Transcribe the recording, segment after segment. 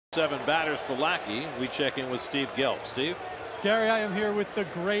7 batters for Lackey. We check in with Steve Gelb. Steve? Gary, I am here with the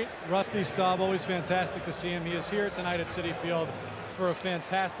great Rusty Staub. Always fantastic to see him. He is here tonight at Citi Field for a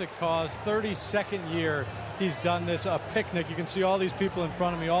fantastic cause. 32nd year he's done this, a picnic. You can see all these people in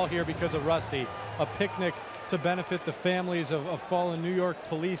front of me all here because of Rusty. A picnic to benefit the families of fallen New York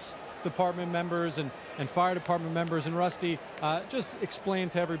Police Department members and fire department members. And Rusty, just explain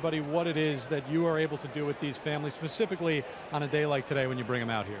to everybody what it is that you are able to do with these families, specifically on a day like today when you bring them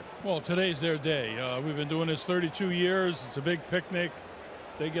out here. Well, today's their day. We've been doing this 32 years. It's a big picnic.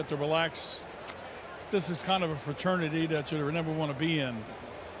 They get to relax. This is kind of a fraternity that you never want to be in.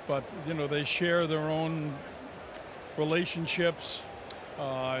 But, you know, they share their own relationships.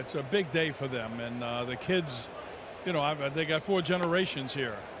 It's a big day for them. And the kids, you know, they got 4 generations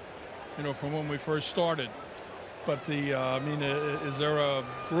here, you know, from when we first started. But I mean, is there a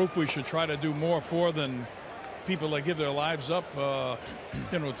group we should try to do more for than people that give their lives up,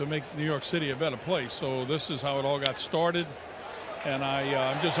 you know, to make New York City a better place? So this is how it all got started. And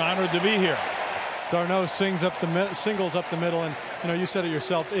I'm just honored to be here. Darno singles up the middle, and you know, you said it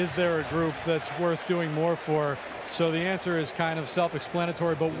yourself, is there a group that's worth doing more for? So the answer is kind of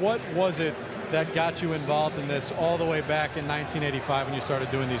self-explanatory, but what was it that got you involved in this all the way back in 1985 when you started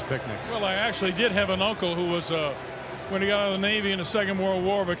doing these picnics? Well, I actually did have an uncle who was, when he got out of the Navy in the Second World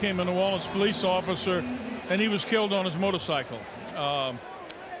War, became a New Orleans police officer, and he was killed on his motorcycle. I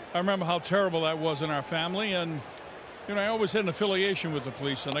remember how terrible that was in our family, and you know, I always had an affiliation with the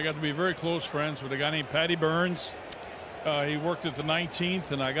police, and I got to be very close friends with a guy named Patty Burns. He worked at the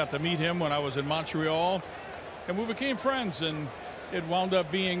 19th, and I got to meet him when I was in Montreal, and we became friends. And it wound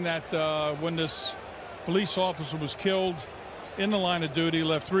up being that when this police officer was killed in the line of duty,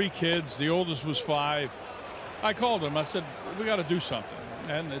 left 3 kids, the oldest was 5. I called him. I said, we got to do something.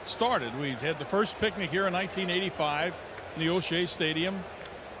 And it started. We had the first picnic here in 1985 in the O'Shea Stadium.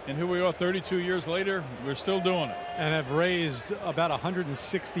 And here we are 32 years later, we're still doing it. And have raised about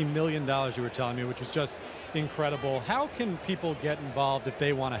 $160 million, you were telling me, which is just incredible. How can people get involved if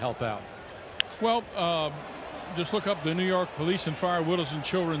they want to help out? Well, just look up the New York Police and Fire Widows and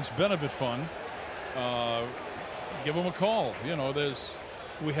Children's Benefit Fund. Give them a call. You know,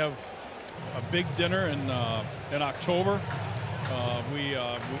 we have a big dinner in October. We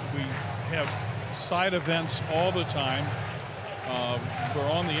have side events all the time.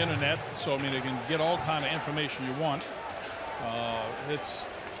 We're on the internet, so I mean, you can get all kind of information you want.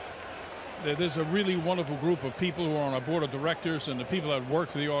 There's a really wonderful group of people who are on our board of directors, and the people that work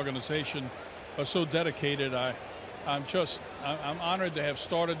for the organization are so dedicated. I'm honored to have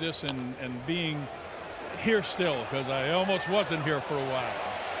started this and being here still, because I almost wasn't here for a while.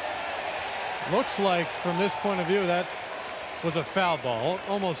 Looks like from this point of view that was a foul ball.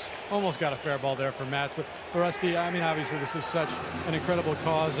 Almost got a fair ball there for Mats. But Rusty, I mean, obviously this is such an incredible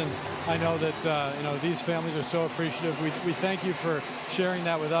cause, and I know that you know, these families are so appreciative. We thank you for sharing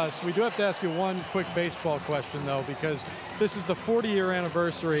that with us. We do have to ask you one quick baseball question though, because this is the 40-year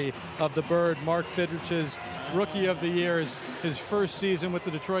anniversary of the Bird, Mark Fidrich's Rookie of the Year, his first season with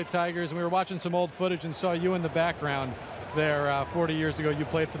the Detroit Tigers, and we were watching some old footage and saw you in the background there 40 years ago. You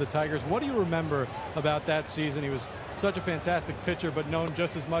played for the Tigers. What do you remember about that season? He was such a fantastic pitcher, but known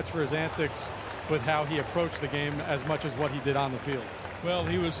just as much for his antics with how he approached the game as much as what he did on the field. Well,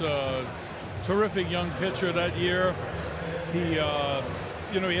 he was a terrific young pitcher that year. He,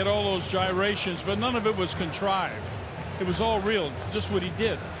 you know, he had all those gyrations, but none of it was contrived. It was all real, just what he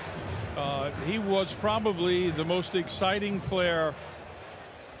did. He was probably the most exciting player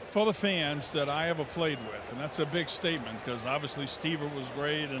for the fans that I ever played with, and that's a big statement, because obviously Stever was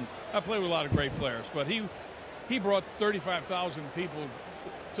great, and I played with a lot of great players, but he brought 35,000 people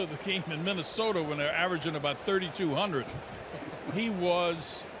to the game in Minnesota when they're averaging about 3,200. He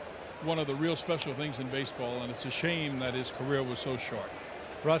was one of the real special things in baseball, and it's a shame that his career was so short.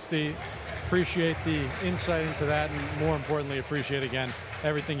 Rusty, appreciate the insight into that, and more importantly, appreciate again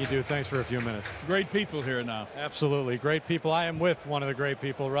everything you do. Thanks for a few minutes. Great people here now. Absolutely. Great people. I am with one of the great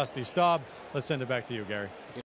people, Rusty Staub. Let's send it back to you, Gary.